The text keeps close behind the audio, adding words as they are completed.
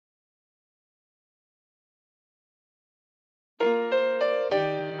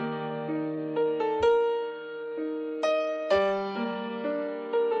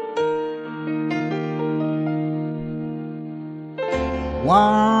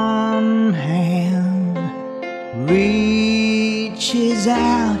One hand reaches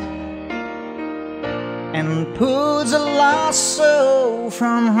out and pulls a lost soul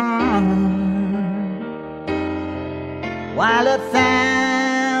from harm, while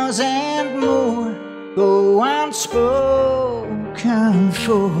 1,000 more go unspoken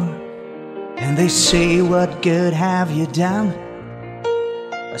for. And they say, what good have you done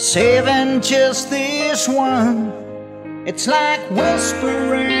by saving just this one? It's like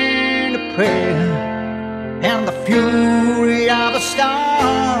whispering a prayer in the fury of a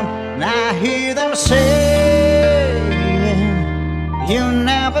storm. And I hear them saying, you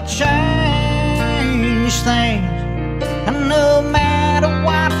never change things, and no matter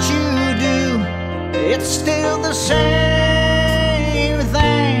what you do, it's still the same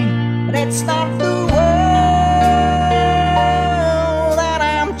thing. But it's not the world that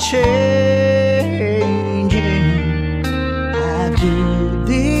I'm changing. I do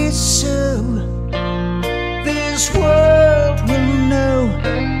this so this world will know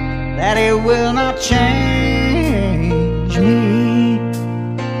that it will not change me.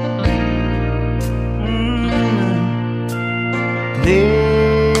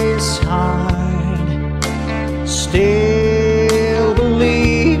 This heart still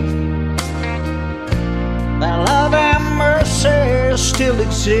believes that love and mercy still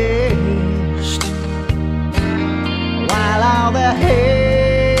exist, while all the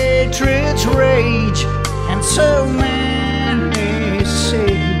hatreds rage, and so many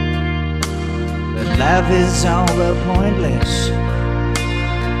say that love is all but pointless,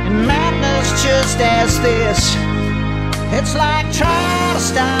 and madness just as this. It's like trying to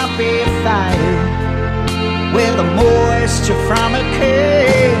stop a fire with the moisture from a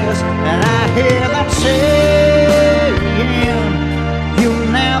kiss. And I hear them saying, you'll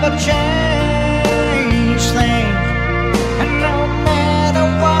never change things, and no matter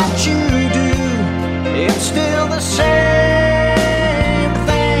what you do, it's still the same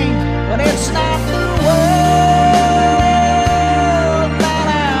thing. But it's not the world that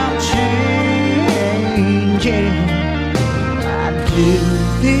I'm changing. Do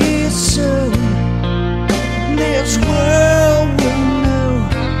this so this world will know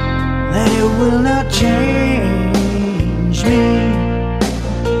that it will not change me.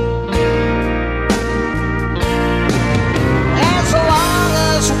 As long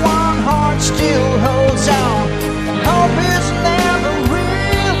as one heart still holds on, hope is never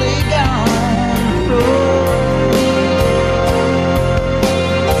really gone.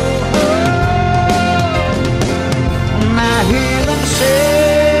 And I hear them saying,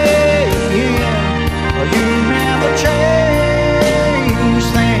 you never change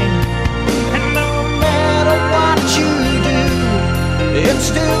things, and no matter what you do, it's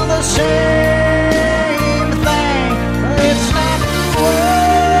still the same thing. It's not the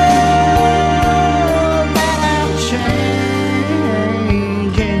world that I'm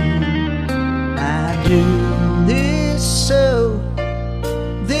changing. I do this so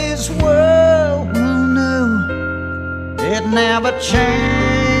this world will know it never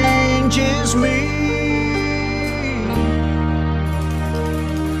changes me.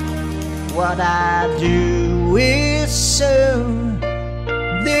 What I do is so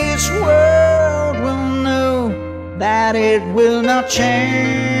this world will know that it will not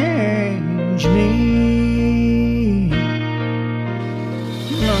change me.